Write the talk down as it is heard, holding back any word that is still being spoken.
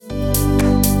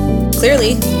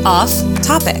Clearly Off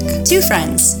Topic. Two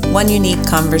friends, One unique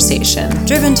conversation.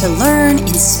 driven to learn,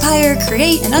 inspire,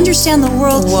 create, and understand the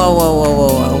world.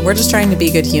 Whoa. We're just trying to be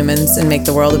good humans and make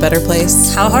the world a better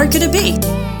place. How hard could it be?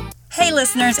 Hey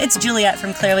listeners, it's Juliet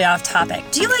from Clearly Off Topic.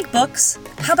 Do you like books?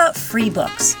 How about free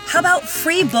books? How about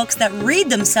free books that read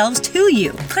themselves to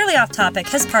you? Clearly Off Topic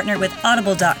has partnered with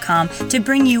Audible.com to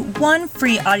bring you one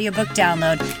free audiobook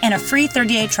download and a free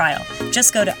 30-day trial.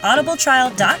 Just go to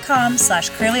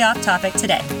audibletrial.com/clearlyofftopic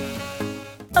today.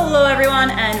 Hello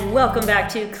everyone, and welcome back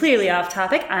to Clearly Off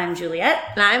Topic. I'm Juliet.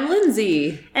 And I'm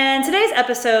Lindsay. And today's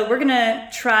episode, we're going to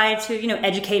try to,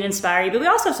 educate and inspire you, but we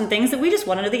also have some things that we just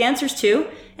want to know the answers to,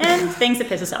 and things that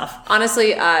piss us off.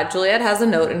 Honestly, Juliet has a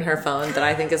note in her phone that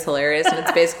I think is hilarious, and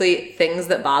it's basically things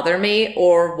that bother me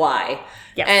or why.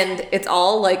 Yes. And it's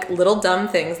all like little dumb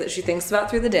things that she thinks about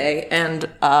through the day, and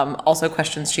also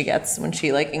questions she gets when she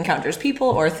encounters people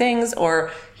or things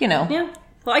or, Yeah.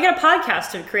 Well, I got a podcast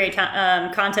to create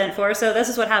content for, so this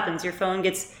is what happens. Your phone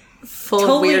gets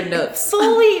full of weird notes.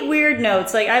 Fully weird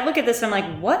notes. I look at this and I'm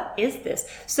like, what is this?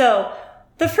 So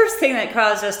the first thing that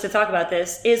caused us to talk about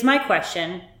this is my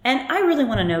question. And I really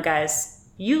want to know, guys,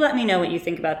 you let me know what you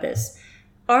think about this.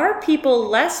 Are people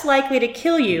less likely to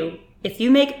kill you if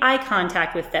you make eye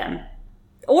contact with them?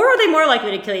 Or are they more likely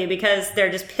to kill you because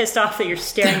they're just pissed off that you're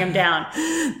staring them down?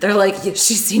 They're like, yeah,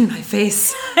 she's seen my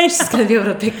face. She's going to be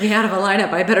able to pick me out of a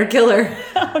lineup. I better kill her.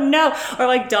 Oh, no. Or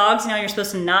like dogs, you're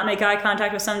supposed to not make eye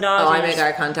contact with some dogs. Oh, I make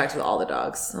eye contact with all the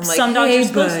dogs. I'm like, some dogs hey, are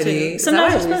supposed buddy. to. Some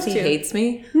dogs are supposed Lucy to. hates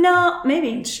me? No,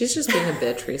 maybe. She's just being a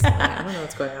bitch recently. I don't know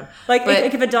what's going on.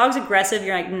 If a dog's aggressive,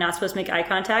 you're not supposed to make eye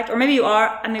contact. Or maybe you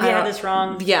are. Maybe I have this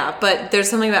wrong. Yeah, but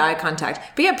there's something about eye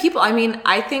contact. But yeah, people, I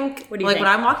think, what do you think? when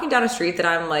I'm walking down a street that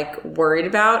I'm worried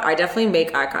about, I definitely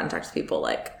make eye contact with people.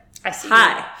 I see.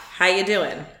 Hi, how you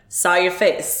doing? Saw your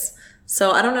face. So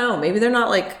I don't know. Maybe they're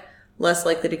not less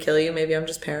likely to kill you. Maybe I'm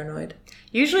just paranoid.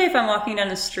 Usually if I'm walking down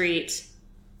the street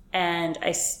and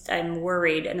I'm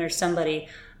worried and there's somebody,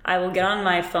 I will get on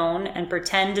my phone and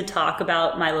pretend to talk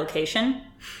about my location.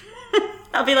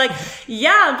 I'll be like,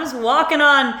 yeah, I'm just walking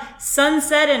on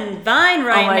Sunset and Vine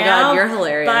right now. Oh my God, you're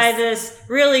hilarious. By this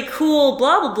really cool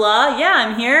blah, blah, blah. Yeah,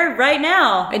 I'm here right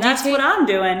now. And that's what I'm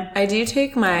doing. I do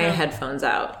take my headphones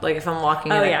out. If I'm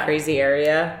walking in a crazy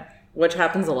area, which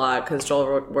happens a lot because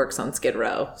Joel works on Skid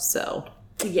Row, so.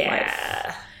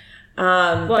 Yeah.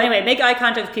 Well, anyway, make eye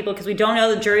contact with people because we don't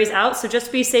know the jury's out. So just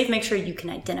to be safe, make sure you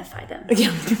can identify them.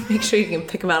 Yeah, make sure you can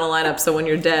pick them out of lineup. So when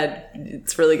you're dead,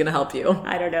 it's really going to help you.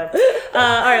 I don't know. All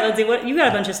right, Lindsay, you got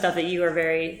a bunch of stuff that you are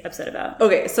very upset about.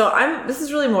 Okay, so this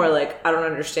is really more I don't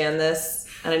understand this,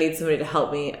 and I need somebody to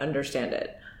help me understand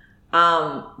it.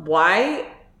 Why?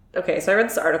 Okay, so I read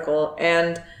this article,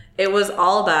 and it was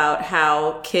all about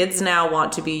how kids now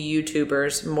want to be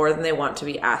YouTubers more than they want to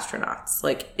be astronauts.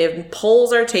 If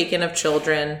polls are taken of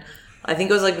children, I think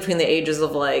it was between the ages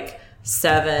of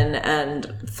 7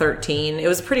 and 13. It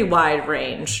was a pretty wide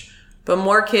range. But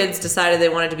more kids decided they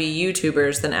wanted to be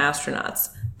YouTubers than astronauts.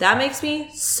 That makes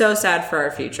me so sad for our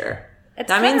future.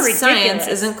 That means ridiculous. Science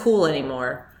isn't cool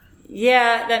anymore.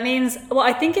 Yeah, that means,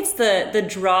 I think it's the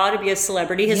draw to be a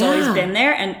celebrity has always been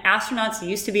there, and astronauts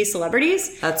used to be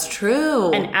celebrities. That's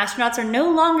true. And astronauts are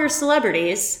no longer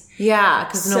celebrities. Yeah,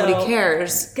 because nobody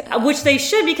cares. Which they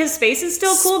should, because space is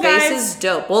still cool, guys. Space is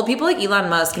dope. Well, people like Elon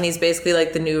Musk, and he's basically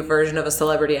the new version of a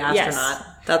celebrity astronaut. Yes.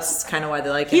 That's kind of why they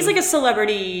like him. He's a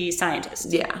celebrity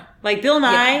scientist. Yeah. Bill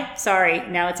Nye, sorry,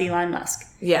 now it's Elon Musk.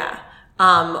 Yeah.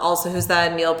 Also, who's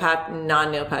that?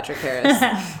 Non-Neil Patrick Harris.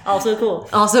 Also cool.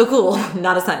 Also cool.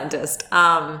 Not a scientist.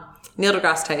 Neil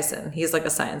deGrasse Tyson. He's a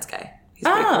science guy. He's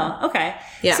pretty cool. Okay.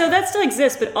 Yeah. So that still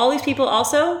exists, but all these people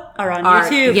also are on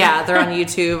YouTube. Yeah, they're on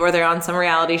YouTube, or they're on some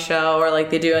reality show, or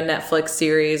they do a Netflix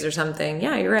series or something.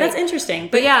 Yeah, you're right. That's interesting.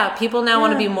 But yeah, people now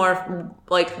want to be more,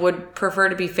 would prefer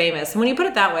to be famous. And when you put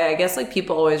it that way, I guess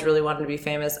people always really wanted to be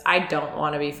famous. I don't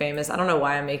want to be famous. I don't know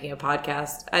why I'm making a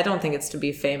podcast. I don't think it's to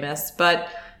be famous, but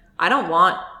I don't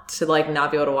want to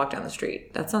not be able to walk down the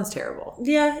street. That sounds terrible.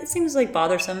 Yeah, it seems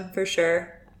bothersome for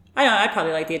sure. I don't know, I'd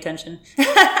probably like the attention.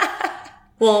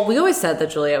 Well, we always said that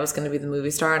Juliet was going to be the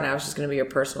movie star and I was just going to be your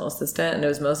personal assistant. And it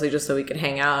was mostly just so we could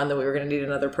hang out and that we were going to need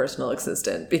another personal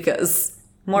assistant because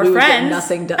we friends. Would get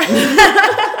nothing done.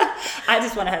 I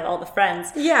just want to have all the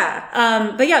friends.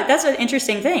 Yeah. But yeah, that's an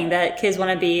interesting thing that kids want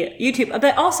to be YouTube.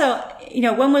 But also,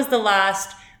 when was the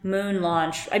last moon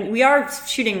launch? We are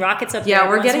shooting rockets up there. Yeah,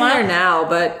 we're getting there now,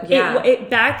 but yeah.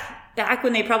 Back back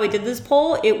when they probably did this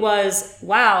poll, it was,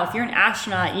 wow, if you're an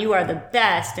astronaut, you are the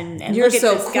best, and You're look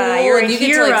so at this cool, guy, you're a and you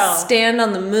hero. get to like stand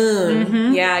on the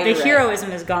moon. Yeah, you're The right.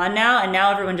 heroism is gone now, and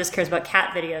now everyone just cares about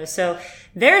cat videos. So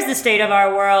there's the state of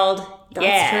our world.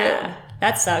 That's true.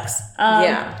 That sucks.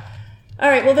 Yeah. All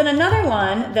right, well then another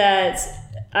one that's,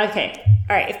 okay.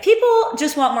 All right, if people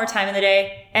just want more time in the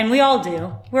day, and we all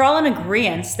do, we're all in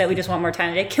agreement that we just want more time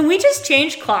in the day, can we just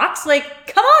change clocks? Like,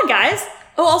 come on, guys.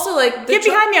 Oh, also like Get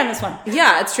behind me on this one.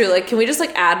 Yeah, it's true. Like, can we just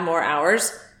like add more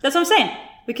hours? That's what I'm saying.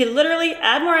 We could literally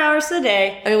add more hours to the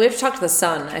day. I mean, we have to talk to the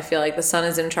sun. I feel like the sun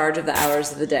is in charge of the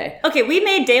hours of the day. Okay, we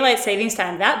made daylight savings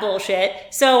time that bullshit,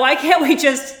 so why can't we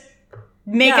just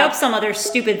make up some other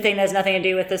stupid thing that has nothing to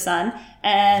do with the sun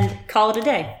and call it a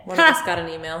day? One of us got an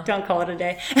email. Don't call it a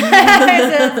day.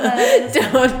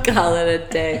 Don't call it a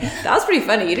day. That was pretty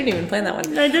funny. You didn't even plan that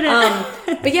one. I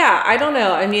didn't. But yeah, I don't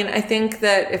know. I mean, I think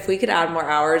that if we could add more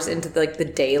hours into like the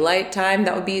daylight time,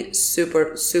 that would be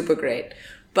super, super great.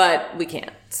 But we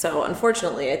can't. So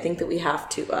unfortunately, I think that we have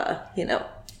to,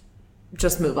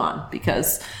 just move on,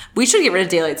 because we should get rid of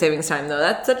daylight savings time though.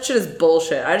 That shit is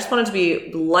bullshit. I just want it to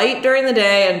be light during the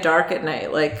day and dark at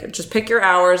night. Like, just pick your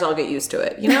hours. I'll get used to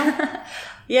it. You know?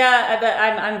 Yeah, but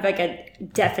I'm like a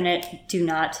definite do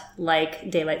not like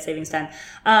daylight savings time.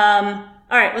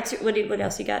 All right, what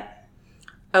else you got?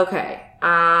 Okay.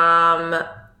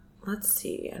 Let's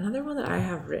see. Another one that I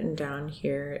have written down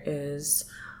here is,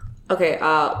 okay,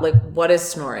 like, what is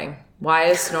snoring? Why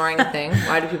is snoring a thing?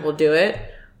 Why do people do it?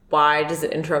 Why does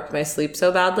it interrupt my sleep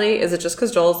so badly? Is it just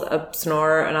because Joel's a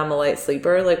snorer and I'm a light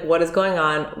sleeper? Like, what is going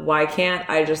on? Why can't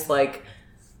I just, like,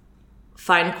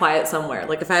 find quiet somewhere?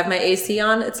 Like, if I have my AC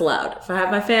on, it's loud. If I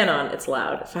have my fan on, it's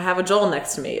loud. If I have a Joel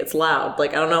next to me, it's loud.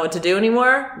 Like, I don't know what to do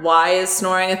anymore. Why is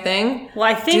snoring a thing? Well,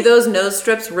 I think... Do those nose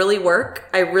strips really work?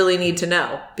 I really need to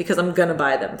know, because I'm going to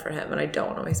buy them for him and I don't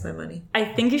want to waste my money. I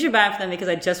think you should buy it for them, because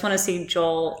I just want to see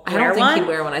Joel wear I don't think one. he'd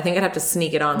wear one. I think I'd have to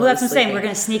sneak it on. Well, that's what I'm saying. We're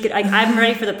going to sneak it. I'm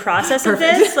ready for the process of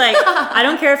this. Like, I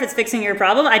don't care if it's fixing your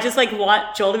problem. I just, like,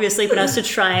 want Joel to be asleep and us to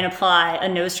try and apply a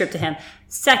nose strip to him.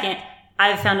 Second,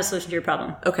 I've found a solution to your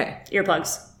problem. Okay.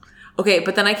 Earplugs. Okay,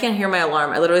 but then I can't hear my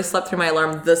alarm. I literally slept through my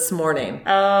alarm this morning.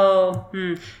 Oh,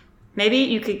 Maybe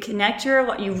you could connect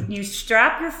you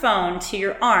strap your phone to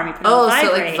your arm. You put it on So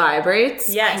vibrate. it like vibrates?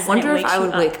 Yes. I wonder and it if I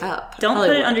wakes would you wake up. Don't Probably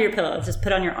put it would. under your pillow. Just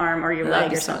put it on your arm or your That'd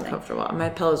leg be or so something. uncomfortable. My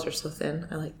pillows are so thin.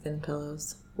 I like thin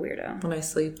pillows Weirdo. when I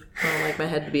sleep. I don't like my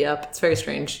head to be up. It's very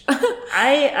strange.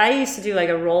 I used to do like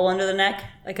a roll under the neck,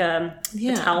 like a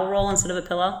Yeah. towel roll instead of a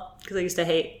pillow, because I used to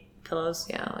hate pillows.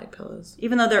 Yeah, I like pillows.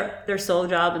 Even though their sole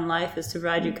job in life is to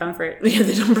provide you comfort. Yeah,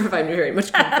 they don't provide me very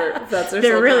much comfort. If that's their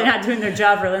They're sole really job. not doing their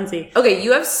job for Lindsay. Okay,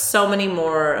 you have so many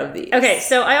more of these. Okay,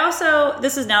 so I also,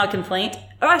 this is now a complaint.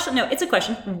 Or actually, no, it's a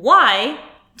question. Why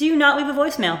do you not leave a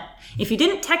voicemail? If you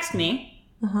didn't text me,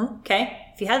 okay,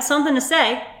 if you had something to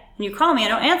say and you call me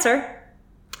and I don't answer,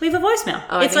 leave a voicemail.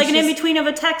 Oh, I It's think like an she's- in-between of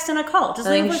a text and a call. Just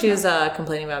I leave a think voicemail. she's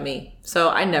complaining about me. So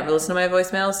I never listen to my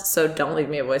voicemails, so don't leave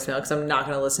me a voicemail because I'm not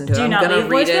going to listen to it. Do you I'm not going to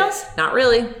leave read voicemails? it. Not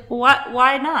really.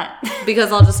 Why not?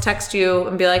 Because I'll just text you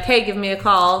and be like, hey, give me a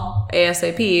call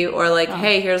ASAP, or like,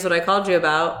 hey, here's what I called you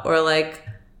about, or like,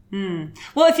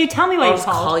 Well, if you tell me why I'll you just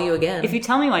call, call you again. If you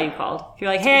tell me why you called, if you're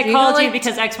like, hey, I You're called gonna, you like,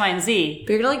 because X, Y, and Z.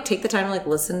 But you're going to like take the time to like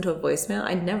listen to a voicemail?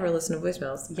 I never listen to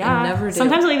voicemails. Yeah. I never do.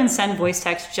 Sometimes I'll even send voice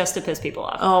text just to piss people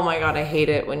off. Oh my God, I hate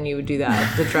it when you do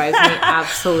that. That drives me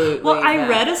absolutely Well, I mad.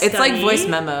 read a It's like study- voice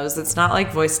memos. It's not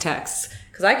like voice text.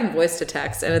 Because I can voice to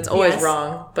text and it's always Yes.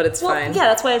 wrong, but it's Well, fine. yeah,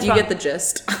 that's why it's you wrong. get the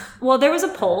gist. Well, there was a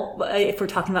poll, if we're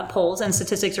talking about polls, and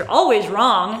statistics are always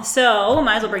wrong, so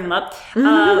might as well bring them up,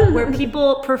 where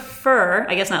people prefer,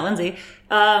 I guess not Lindsay,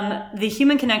 the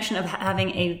human connection of having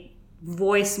a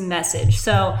voice message.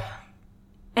 So,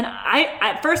 and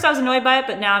at first I was annoyed by it,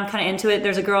 but now I'm kind of into it.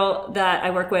 There's a girl that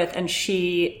I work with, and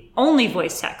she only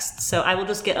voice texts. So I will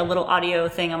just get a little audio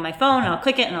thing on my phone, and I'll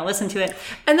click it, and I'll listen to it.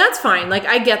 And that's fine. Like,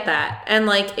 I get that. And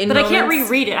like, in But I can't moments-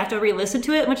 reread it. I have to re-listen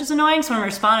to it, which is annoying. So when I'm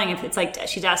responding, if it's like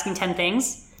she's asking 10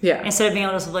 things, Yeah. instead of being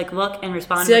able to just like look and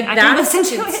respond, See, like, I can that's,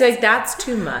 listen to it. see, like, that's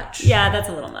too much. Yeah, that's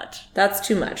a little much. That's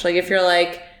too much. Like, if you're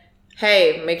like,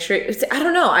 hey, make sure, I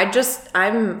don't know.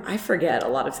 I forget a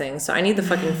lot of things. So I need the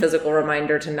fucking physical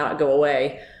reminder to not go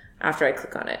away after I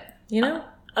click on it. You know?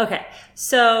 Okay,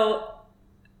 so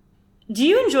do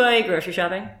you enjoy grocery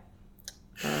shopping?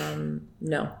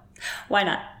 No. Why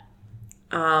not?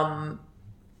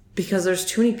 Because there's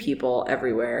too many people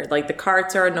everywhere. Like, the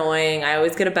carts are annoying. I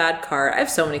always get a bad cart. I have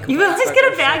so many complaints. You always about get a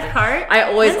grocery bad shopping. cart? I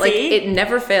always, like, Lindsay? it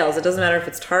never fails. It doesn't matter if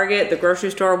it's Target, the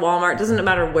grocery store, Walmart. It doesn't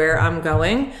matter where I'm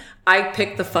going. I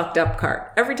pick the fucked up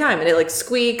cart every time, and it like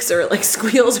squeaks or it like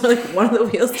squeals or like one of the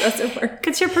wheels doesn't work.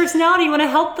 It's your personality. You want to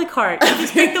help the cart. You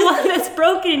just pick the one that's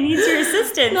broken and needs your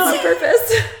assistance. Not on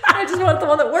purpose. I just want the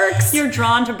one that works. You're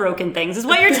drawn to broken things, is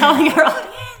what you're telling our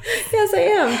audience. Yes, I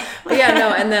am. But yeah,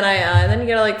 no, and then then you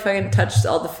gotta like fucking touch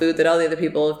all the food that all the other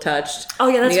people have touched. Oh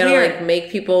yeah, that's you gotta weird. like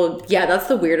make people. Yeah, that's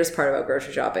the weirdest part about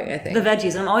grocery shopping, I think. The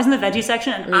veggies. I'm always in the veggie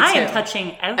section, and I am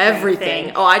touching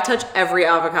everything. Oh, I touch every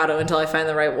avocado until I find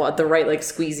the right like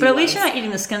squeezy. But at least you're not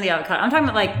eating the skin of the avocado. I'm talking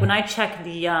about like when I check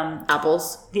the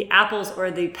apples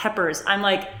or the peppers. I'm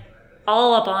like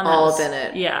all up on all those. up in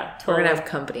it. Yeah, totally. We're gonna have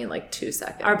company in like 2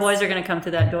 seconds. Our boys are gonna come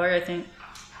through that door. I think.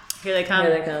 Here they come.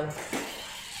 Here they come.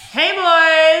 Hey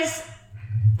boys!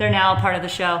 They're now a part of the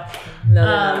show. No,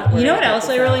 they're not. You know what else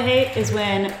I really hate is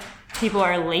when people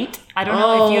are late. I don't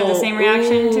know if you have the same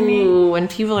reaction to me. When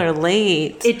people are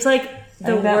late. It's like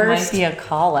the worst. That might be a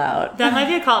call out. That might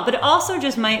be a call, but it also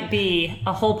just might be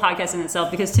a whole podcast in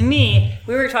itself, because to me,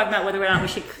 we were talking about whether or not we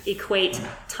should equate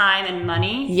time and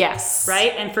money. Yes.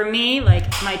 Right? And for me, like,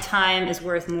 my time is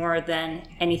worth more than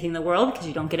anything in the world because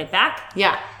you don't get it back.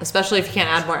 Yeah, especially if you can't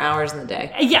add more hours in the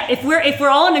day. Yeah, if we're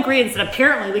all in agreement that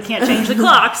apparently we can't change the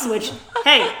clocks, which,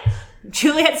 hey,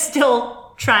 Juliet's still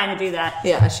trying to do that.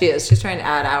 Yeah, she is. She's trying to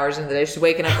add hours into the day. She's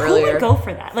waking up earlier. Who would go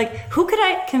for that? Like, who could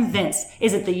I convince?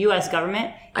 Is it the U.S.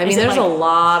 government? I mean, there's a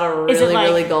lot of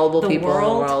really gullible people in the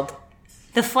world.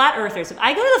 The flat earthers. If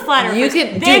I go to the flat earthers,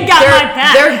 they've got my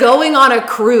back. They're going on a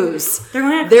cruise.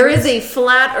 There is a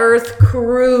flat earth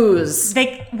cruise.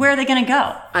 Where are they going to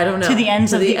go? I don't know. To the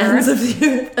ends of the earth?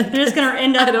 They're just going to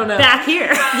end up back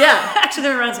here. Yeah. Actually,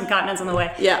 they're running some continents on the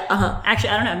way. Yeah, Actually,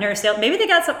 I don't know. Never sailed. Maybe they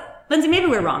got some... Lindsay, maybe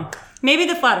we're wrong. Maybe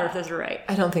the flat earthers are right.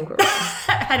 I don't think we're wrong.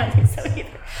 I don't think so either.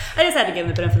 I just had to give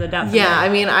them the benefit of the doubt. Yeah, I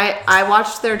mean, I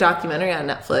watched their documentary on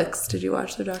Netflix. Did you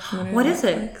watch their documentary? What is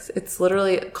it? It's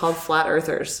literally called Flat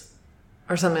Earthers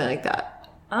or something like that.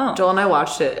 Oh. Joel and I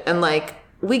watched it, and like,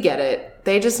 we get it.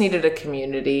 They just needed a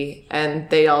community, and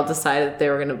they all decided they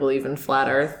were going to believe in flat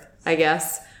Earth, I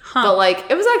guess. Huh. But like,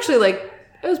 it was actually like,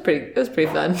 it was pretty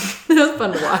fun. It was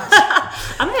fun to watch.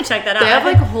 I'm going to check that out. They have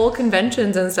like whole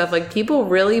conventions and stuff. Like, people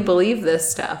really believe this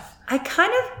stuff. I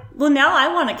kind of, well, now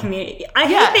I want a community. I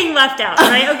hate being left out,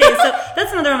 right? Okay, so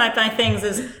that's another one of my things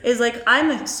is like,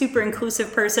 I'm a super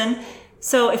inclusive person.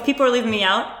 So if people are leaving me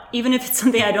out, even if it's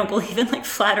something I don't believe in, like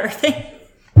flat earthing,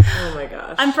 oh my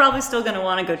gosh, I'm probably still going to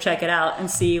want to go check it out and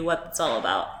see what it's all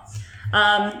about.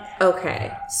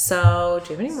 Okay, so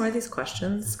do you have any more of these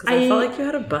questions? Because I felt like you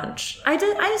had a bunch. I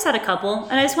just had a couple,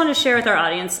 and I just want to share with our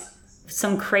audience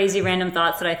some crazy random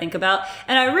thoughts that I think about.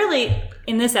 And I really,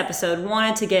 in this episode,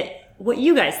 wanted to get what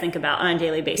you guys think about on a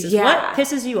daily basis. Yeah. What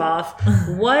pisses you off?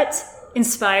 What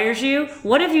inspires you?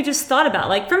 What have you just thought about?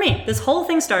 Like for me, this whole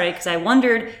thing started because I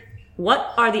wondered,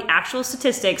 what are the actual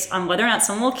statistics on whether or not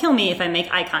someone will kill me if I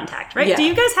make eye contact, right? Yeah. Do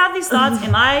you guys have these thoughts?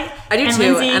 Am I do and too,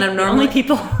 Lindsay and I'm the normally only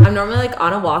people? I'm normally like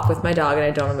on a walk with my dog and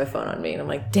I don't have my phone on me and I'm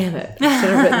like, damn it, I should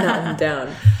have written that one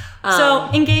down. So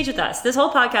engage with us. This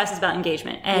whole podcast is about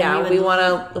engagement. And yeah, we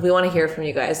want to hear from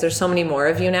you guys. There's so many more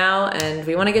of you now, and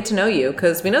we want to get to know you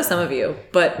because we know some of you,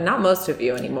 but not most of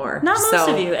you anymore. Not most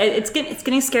of you. It's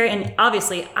getting scary, and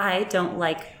obviously, I don't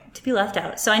like to be left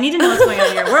out. So I need to know what's going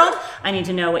on in your world. I need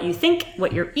to know what you think,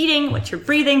 what you're eating, what you're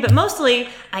breathing, but mostly,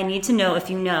 I need to know if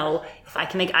I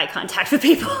can make eye contact with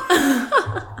people.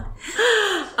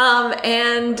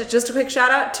 And just a quick shout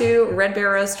out to Red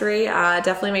Bear Roastery.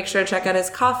 Definitely make sure to check out his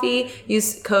coffee.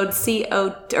 Use code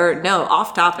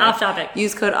Off Topic. Off Topic.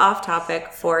 Use code Off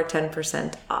Topic for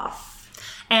 10% off.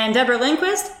 And Deborah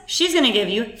Lindquist, she's going to give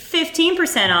you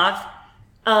 15% off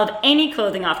of any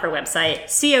clothing off her website,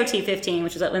 COT15,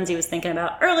 which is what Lindsay was thinking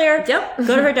about earlier. Yep.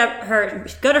 Go to her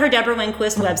Deborah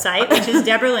Lindquist website, which is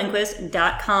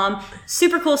deborah.lindquist.com.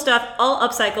 Super cool stuff, all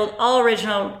upcycled, all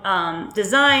original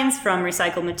designs from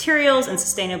recycled materials and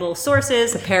sustainable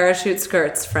sources. The parachute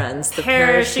skirts, friends. The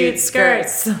parachute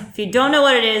skirts. If you don't know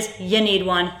what it is, you need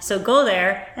one. So go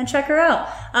there and check her out.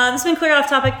 This has been Clear Off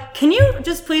Topic. Can you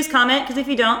just please comment? Because if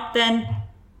you don't, then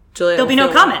Juliet there'll be no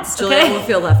comments. Juliet okay? will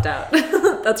feel left out.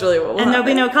 That's really what will happen. And there'll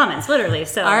be no comments, literally.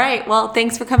 So, all right. Well,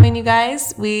 thanks for coming, you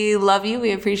guys. We love you.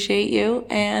 We appreciate you.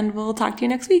 And we'll talk to you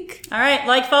next week. All right.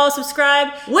 Like, follow, subscribe.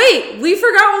 Wait, we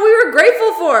forgot what we were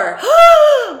grateful for.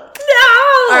 No!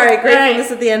 All right.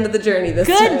 Gratefulness at the end of the journey this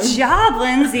time. Good job,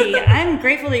 Lindsay. I'm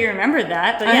grateful that you remembered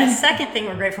that. But yeah, second thing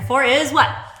we're grateful for is what?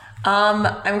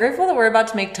 I'm grateful that we're about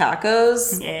to make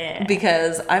tacos. Yeah.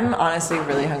 Because I'm honestly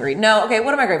really hungry. No, okay,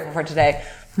 what am I grateful for today?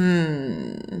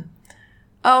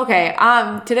 Okay,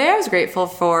 today I was grateful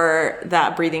for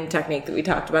that breathing technique that we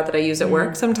talked about that I use at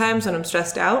work sometimes when I'm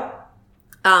stressed out.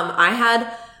 I had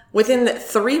Within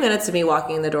 3 minutes of me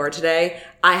walking in the door today,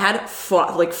 I had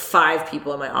 5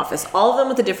 people in my office, all of them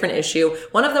with a different issue.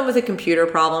 One of them with a computer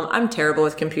problem. I'm terrible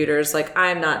with computers. Like,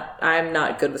 I'm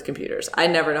not good with computers. I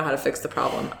never know how to fix the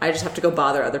problem. I just have to go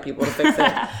bother other people to fix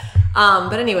it.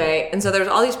 But anyway, and so there's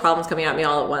all these problems coming at me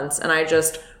all at once, and I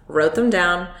just wrote them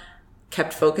down,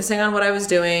 kept focusing on what I was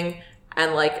doing,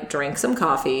 and like drank some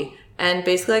coffee. And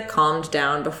basically like calmed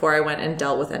down before I went and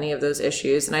dealt with any of those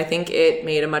issues. And I think it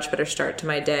made a much better start to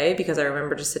my day because I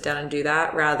remember to sit down and do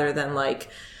that rather than like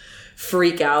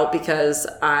freak out because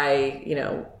I,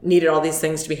 needed all these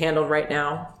things to be handled right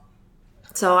now.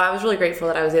 So I was really grateful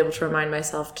that I was able to remind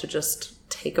myself to just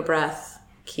take a breath,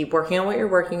 keep working on what you're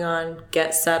working on,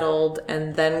 get settled,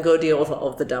 and then go deal with all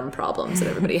of the dumb problems that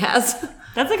everybody has.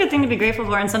 That's a good thing to be grateful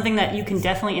for and something that you can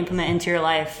definitely implement into your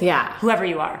life. Yeah. Whoever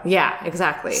you are. Yeah,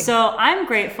 exactly. So I'm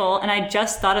grateful, and I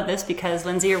just thought of this because,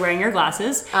 Lindsay, you're wearing your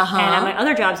glasses. Uh-huh. And at my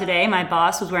other job today, my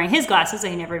boss was wearing his glasses that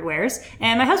he never wears,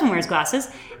 and my husband wears glasses.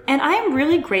 And I am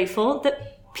really grateful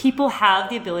that people have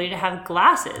the ability to have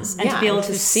glasses and to be able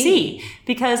to see.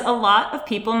 Because a lot of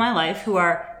people in my life who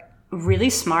are really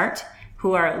smart,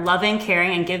 who are loving,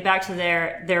 caring, and give back to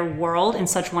their world in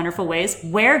such wonderful ways,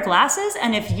 wear glasses.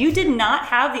 And if you did not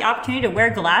have the opportunity to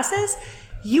wear glasses,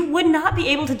 you would not be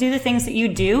able to do the things that you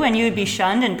do, and you would be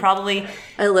shunned and probably...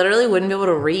 I literally wouldn't be able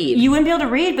to read. You wouldn't be able to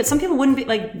read, but some people wouldn't be...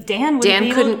 Like, Dan wouldn't be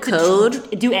able couldn't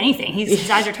code. to do anything. His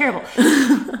eyes are terrible.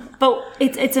 But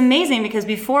it's amazing because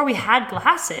before we had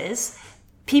glasses...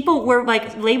 people were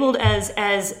like labeled as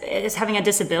having a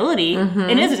disability.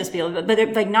 Mm-hmm. It is a disability, but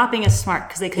they're like not being as smart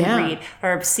because they couldn't read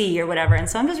or see or whatever. And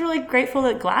so I'm just really grateful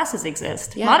that glasses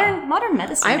exist. Yeah. Modern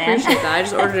medicine. I appreciate that. I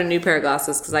just ordered a new pair of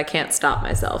glasses because I can't stop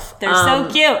myself. They're so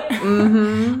cute.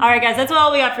 Mm-hmm. All right, guys, that's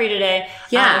all we got for you today.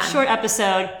 Yeah, short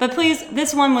episode, but please,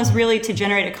 this one was really to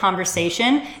generate a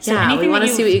conversation. So we want to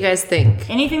see what you guys think.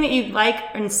 Anything that you'd like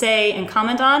and say and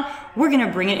comment on, we're going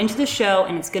to bring it into the show,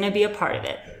 and it's going to be a part of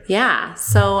it. Yeah.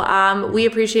 So we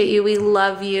appreciate you. We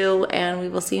love you. And we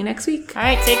will see you next week. All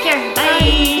right. Take care.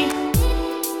 Bye.